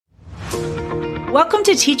Welcome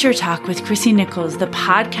to Teacher Talk with Chrissy Nichols, the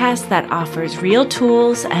podcast that offers real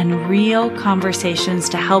tools and real conversations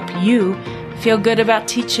to help you feel good about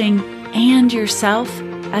teaching and yourself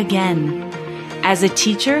again. As a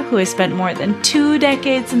teacher who has spent more than 2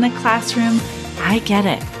 decades in the classroom, I get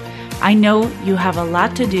it. I know you have a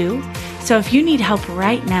lot to do, so if you need help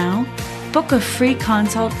right now, book a free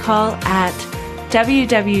consult call at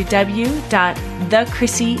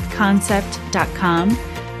www.thechrissy.concept.com.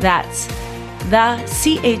 That's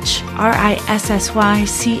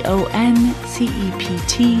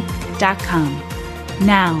thechrissy.concept.com.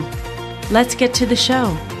 Now, let's get to the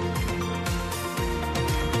show.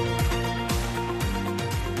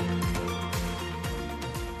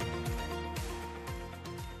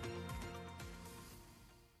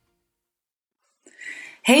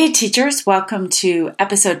 Hey teachers, welcome to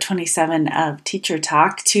episode 27 of Teacher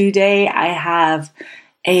Talk. Today I have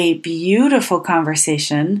a beautiful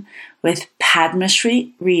conversation with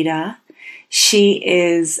Padmashree Rida. She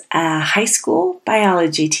is a high school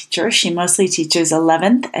biology teacher. She mostly teaches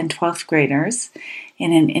 11th and 12th graders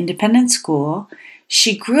in an independent school.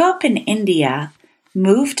 She grew up in India,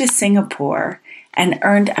 moved to Singapore, and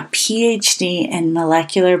earned a PhD in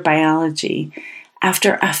molecular biology.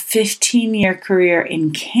 After a 15-year career in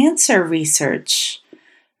cancer research,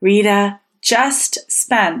 Rida just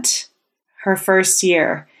spent her first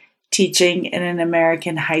year teaching in an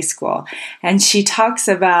American high school. And she talks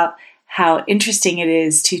about how interesting it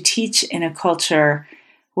is to teach in a culture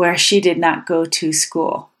where she did not go to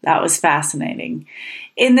school. That was fascinating.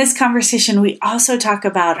 In this conversation, we also talk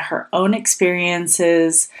about her own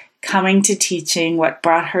experiences coming to teaching, what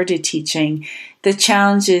brought her to teaching, the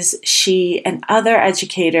challenges she and other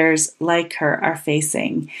educators like her are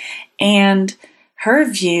facing, and her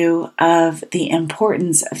view of the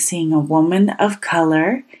importance of seeing a woman of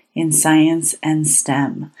color in science and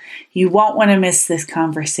STEM. You won't want to miss this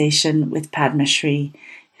conversation with Padmashree,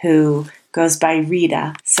 who goes by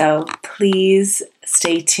Rida. So please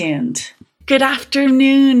stay tuned. Good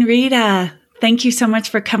afternoon, Rida. Thank you so much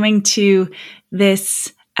for coming to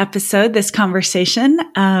this episode, this conversation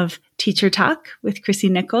of Teacher Talk with Chrissy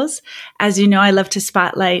Nichols. As you know, I love to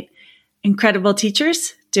spotlight incredible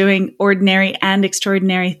teachers doing ordinary and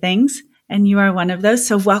extraordinary things, and you are one of those.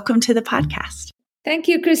 So welcome to the podcast. Thank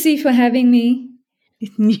you, Chrissy, for having me.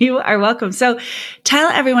 You are welcome. So tell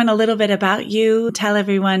everyone a little bit about you. Tell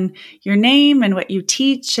everyone your name and what you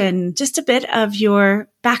teach and just a bit of your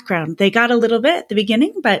background. They got a little bit at the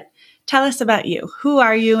beginning, but tell us about you. Who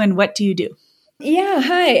are you and what do you do? Yeah,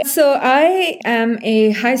 hi. So I am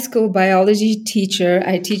a high school biology teacher.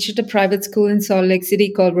 I teach at a private school in Salt Lake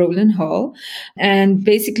City called Rowland Hall. And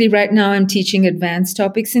basically right now I'm teaching advanced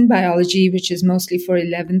topics in biology, which is mostly for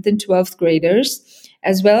 11th and 12th graders,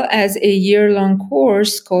 as well as a year-long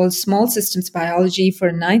course called Small Systems Biology for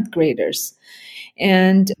 9th graders.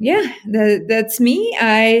 And yeah, that's me.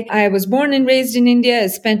 I was born and raised in India. I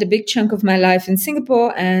spent a big chunk of my life in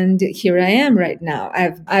Singapore, and here I am right now.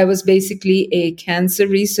 I was basically a cancer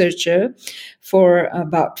researcher for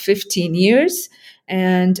about 15 years.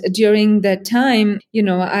 And during that time,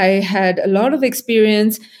 I had a lot of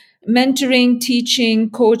experience mentoring, teaching,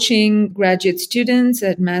 coaching graduate students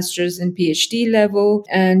at master's and PhD level,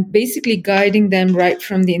 and basically guiding them right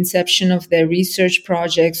from the inception of their research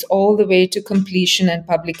projects all the way to completion and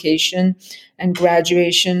publication and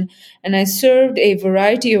graduation. And I served a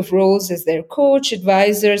variety of roles as their coach,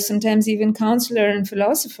 advisor, sometimes even counselor and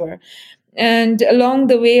philosopher. And along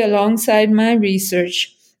the way, alongside my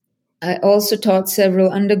research, I also taught several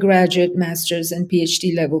undergraduate, master's, and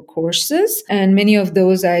PhD level courses, and many of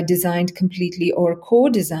those I designed completely or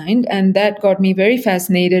co-designed, and that got me very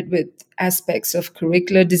fascinated with aspects of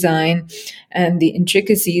curricular design and the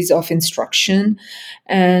intricacies of instruction.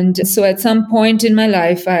 And so at some point in my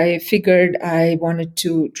life, I figured I wanted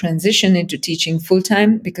to transition into teaching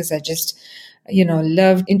full-time because I just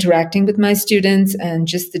loved interacting with my students and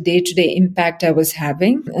just the day-to-day impact I was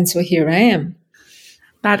having. And so here I am.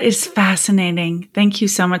 That is fascinating. Thank you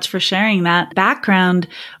so much for sharing that background.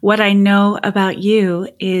 What I know about you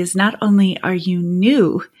is not only are you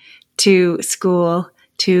new to school,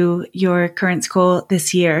 to your current school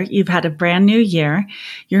this year, you've had a brand new year.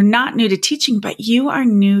 You're not new to teaching, but you are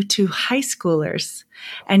new to high schoolers.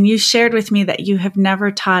 And you shared with me that you have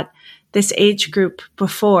never taught this age group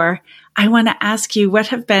before. I want to ask you, what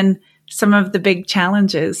have been some of the big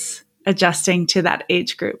challenges adjusting to that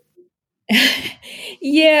age group?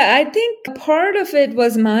 Yeah, I think part of it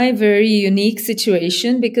was my very unique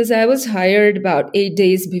situation because I was hired about 8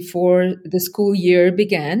 days before the school year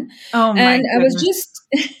began. Oh my goodness.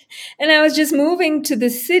 And I was just moving to the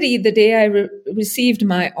city the day I received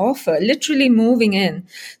my offer, literally moving in.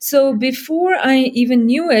 So before I even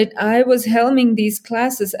knew it, I was helming these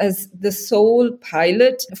classes as the sole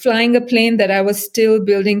pilot, flying a plane that I was still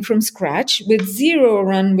building from scratch with zero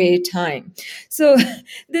runway time. So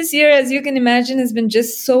this year, as you can imagine, has been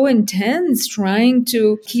just so intense trying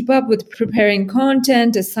to keep up with preparing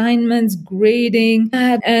content, assignments, grading,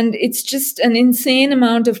 and it's just an insane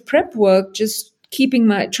amount of prep work, just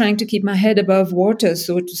trying to keep my head above water,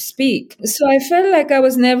 so to speak. So I felt like I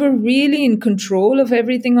was never really in control of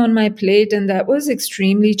everything on my plate, and that was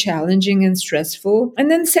extremely challenging and stressful.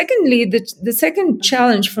 And then secondly, the second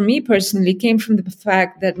challenge for me personally came from the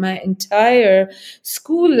fact that my entire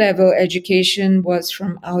school level education was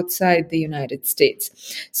from outside the United States.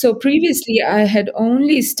 So previously I had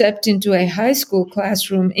only stepped into a high school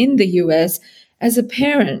classroom in the US as a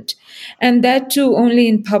parent, and that too only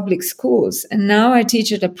in public schools. And now I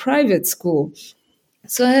teach at a private school.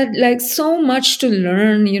 So I had like so much to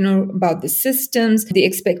learn, about the systems, the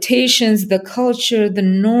expectations, the culture, the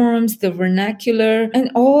norms, the vernacular, and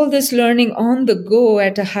all this learning on the go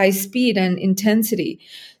at a high speed and intensity.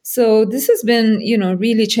 So this has been,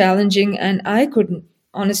 really challenging. And I could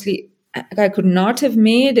not have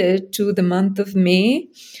made it to the month of May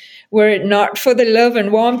were it not for the love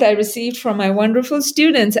and warmth I received from my wonderful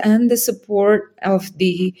students and the support of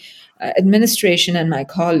the administration and my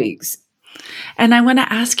colleagues. And I want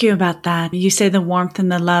to ask you about that. You say the warmth and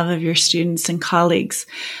the love of your students and colleagues.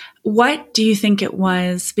 What do you think it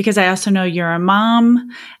was? Because I also know you're a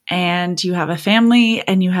mom and you have a family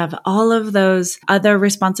and you have all of those other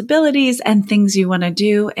responsibilities and things you want to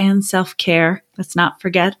do and self-care. Let's not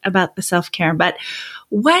forget about the self-care. But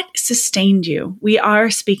what sustained you? We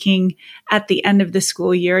are speaking at the end of the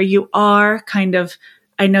school year. You are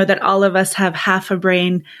I know that all of us have half a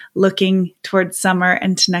brain looking towards summer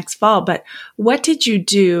and to next fall, but what did you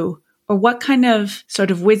do, or what kind of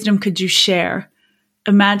sort of wisdom could you share?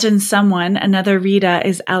 Imagine another Rita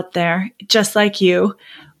is out there just like you.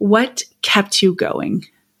 What kept you going?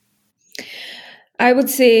 I would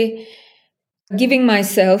say giving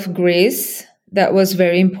myself grace. That was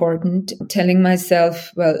very important. Telling myself,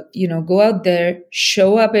 well, go out there,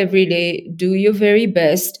 show up every day, do your very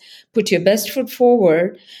best, put your best foot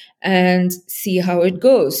forward and see how it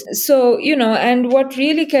goes. So, and what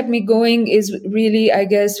really kept me going is really, I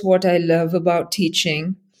guess, what I love about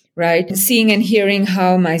teaching, right? Seeing and hearing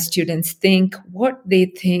how my students think, what they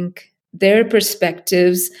think, their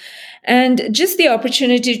perspectives, and just the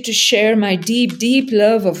opportunity to share my deep, deep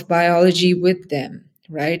love of biology with them,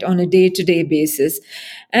 right, on a day-to-day basis.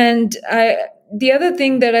 And the other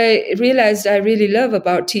thing that I realized I really love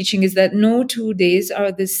about teaching is that no 2 days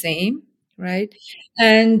are the same, right?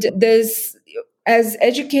 And as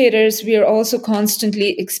educators, we are also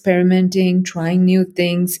constantly experimenting, trying new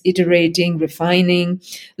things, iterating, refining,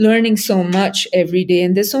 learning so much every day.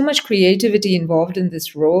 And there's so much creativity involved in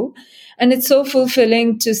this role. And it's so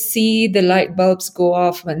fulfilling to see the light bulbs go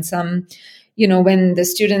off when when the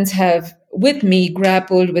students have, with me,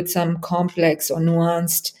 grappled with some complex or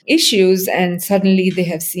nuanced issues, and suddenly they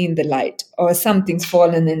have seen the light, or something's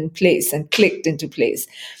fallen in place and clicked into place.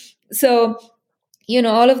 So,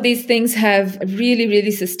 all of these things have really,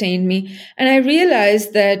 really sustained me. And I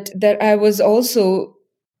realized that I was also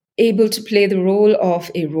able to play the role of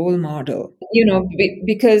a role model,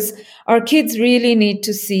 because our kids really need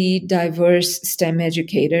to see diverse STEM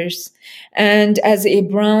educators. And as a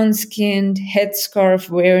brown-skinned,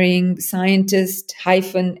 headscarf-wearing scientist -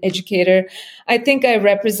 educator, I think I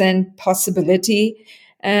represent possibility.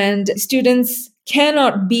 And students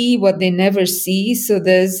cannot be what they never see. So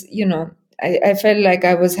there's, I felt like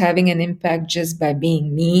I was having an impact just by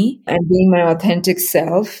being me and being my authentic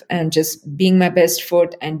self and just being my best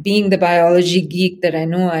foot and being the biology geek that I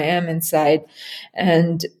know I am inside.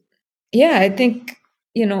 And yeah, I think,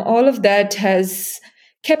 all of that has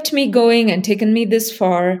kept me going and taken me this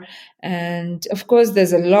far. And of course,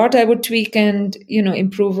 there's a lot I would tweak and,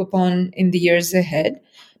 improve upon in the years ahead.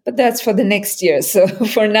 But that's for the next year. So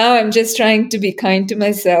for now, I'm just trying to be kind to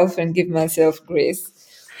myself and give myself grace.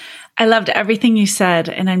 I loved everything you said.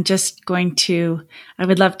 And I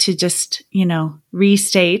would love to just,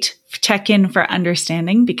 restate, check in for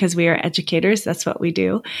understanding, because we are educators. That's what we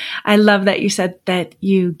do. I love that you said that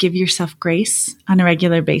you give yourself grace on a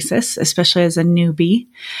regular basis, especially as a newbie.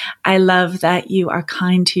 I love that you are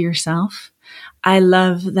kind to yourself. I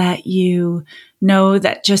love that you know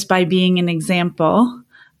that just by being an example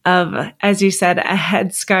of, as you said, a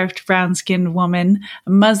headscarfed, brown-skinned woman, a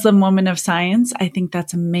Muslim woman of science. I think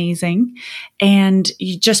that's amazing. And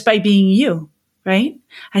just by being you, right?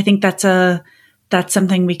 I think that's a that's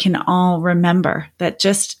something we can all remember, that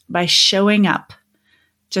just by showing up,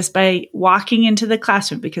 just by walking into the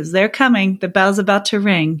classroom, because they're coming, the bell's about to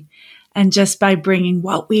ring, and just by bringing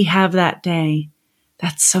what we have that day,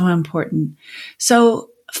 that's so important. So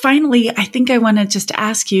finally, I think I want to just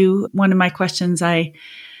ask you one of my questions I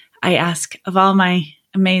ask of all my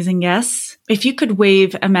amazing guests. If you could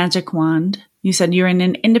wave a magic wand, you said you're in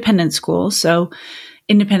an independent school, so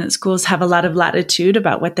independent schools have a lot of latitude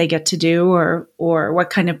about what they get to do or what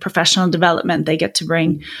kind of professional development they get to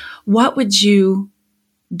bring. What would you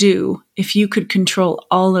do if you could control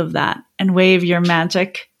all of that and wave your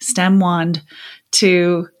magic STEM wand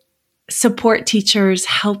to support teachers,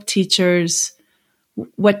 help teachers?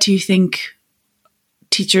 What do you think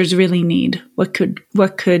teachers really need? What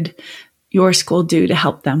could your school do to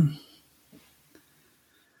help them?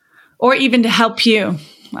 Or even to help you?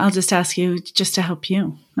 I'll just ask you just to help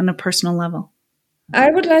you on a personal level. I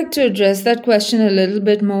would like to address that question a little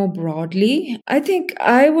bit more broadly. I think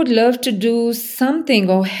I would love to do something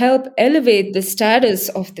or help elevate the status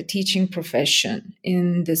of the teaching profession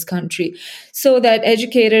in this country so that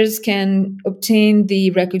educators can obtain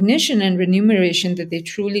the recognition and remuneration that they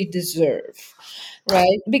truly deserve.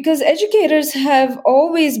 Right? Because educators have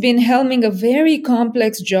always been helming a very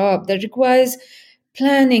complex job that requires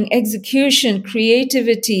planning, execution,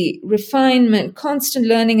 creativity, refinement, constant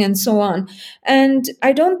learning, and so on. And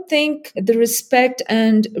I don't think the respect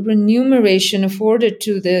and remuneration afforded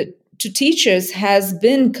to teachers has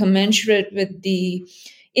been commensurate with the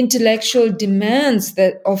intellectual demands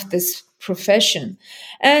of this profession.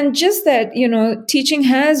 And just that, teaching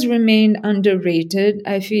has remained underrated,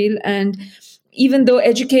 I feel, and even though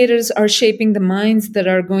educators are shaping the minds that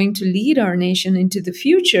are going to lead our nation into the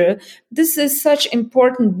future, this is such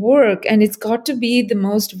important work, and it's got to be the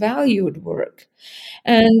most valued work.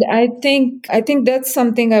 And I think that's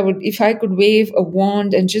something I would, if I could wave a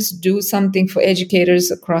wand and just do something for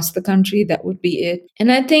educators across the country, that would be it. And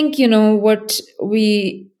I think,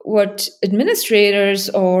 what administrators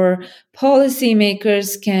or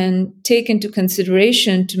policymakers can take into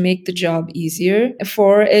consideration to make the job easier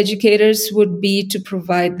for educators would be to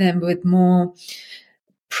provide them with more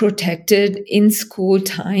protected in-school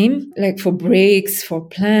time, like for breaks, for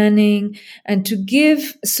planning, and to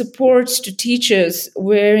give supports to teachers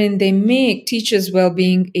wherein they make teachers'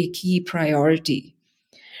 well-being a key priority.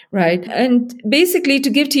 Right. And basically to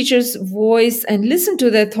give teachers voice and listen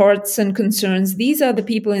to their thoughts and concerns. These are the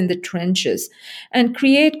people in the trenches, and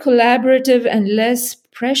create collaborative and less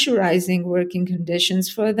pressurizing working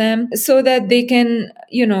conditions for them so that they can,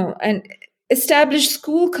 and establish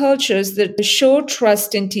school cultures that show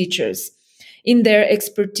trust in teachers, in their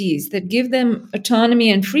expertise, that give them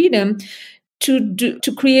autonomy and freedom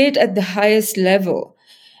to create at the highest level,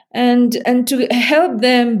 and to help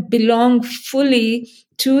them belong fully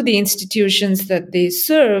to the institutions that they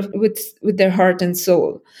serve with their heart and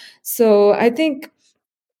soul. So I think,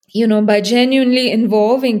 by genuinely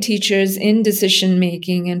involving teachers in decision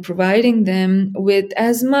making and providing them with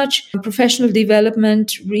as much professional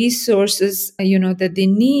development resources, that they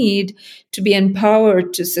need to be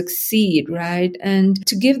empowered to succeed, right? And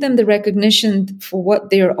to give them the recognition for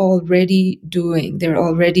what they're already doing. They're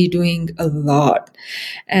already doing a lot.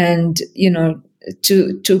 And,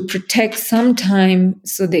 to protect some time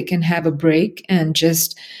so they can have a break and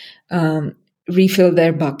just refill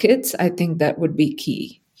their buckets, I think that would be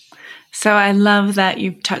key. So I love that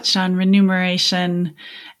you've touched on remuneration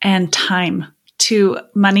and time,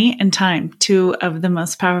 money and time, two of the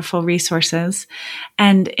most powerful resources.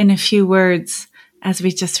 And in a few words, as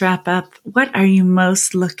we just wrap up, what are you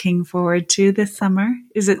most looking forward to this summer?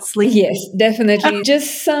 Is it sleep? Yes, definitely.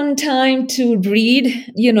 Just some time to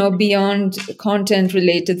read, beyond content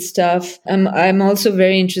related stuff. I'm also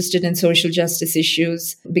very interested in social justice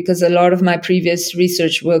issues because a lot of my previous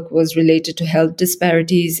research work was related to health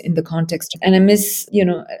disparities in the context. And I miss,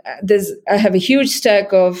 I have a huge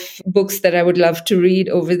stack of books that I would love to read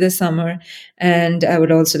over the summer. And I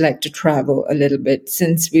would also like to travel a little bit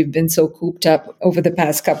since we've been so cooped up over the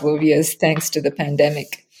past couple of years, thanks to the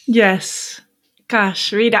pandemic. Yes.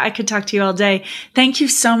 Gosh, Rida, I could talk to you all day. Thank you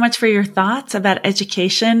so much for your thoughts about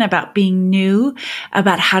education, about being new,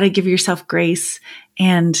 about how to give yourself grace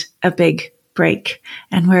and a big break.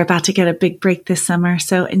 And we're about to get a big break this summer,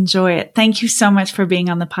 so enjoy it. Thank you so much for being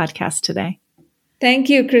on the podcast today. Thank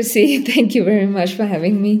you, Chrissy. Thank you very much for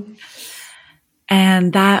having me.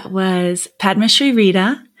 And that was Padmashree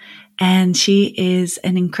Rida, and she is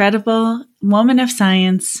an incredible woman of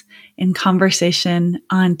science in conversation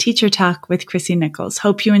on Teacher Talk with Chrissy Nichols.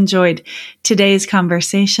 Hope you enjoyed today's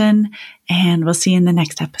conversation, and we'll see you in the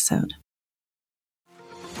next episode.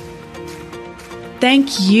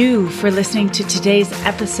 Thank you for listening to today's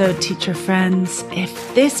episode, teacher friends.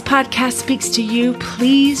 If this podcast speaks to you,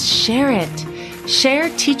 please share it.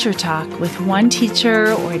 Share Teacher Talk with one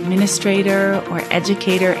teacher or administrator or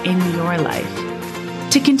educator in your life.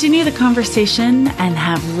 To continue the conversation and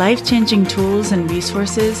have life-changing tools and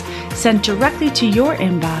resources sent directly to your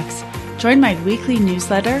inbox, join my weekly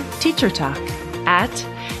newsletter, Teacher Talk, at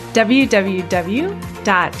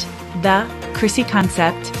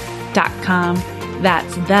www.thechrissyconcept.com.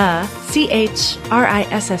 That's the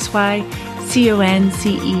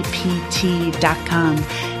CHRISSYCONCEPT.com.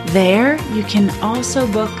 There, you can also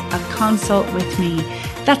book a consult with me.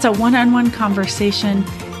 That's a one-on-one conversation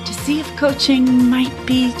to see if coaching might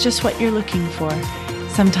be just what you're looking for.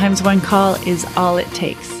 Sometimes one call is all it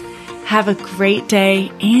takes. Have a great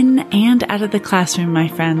day in and out of the classroom, my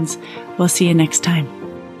friends. We'll see you next time.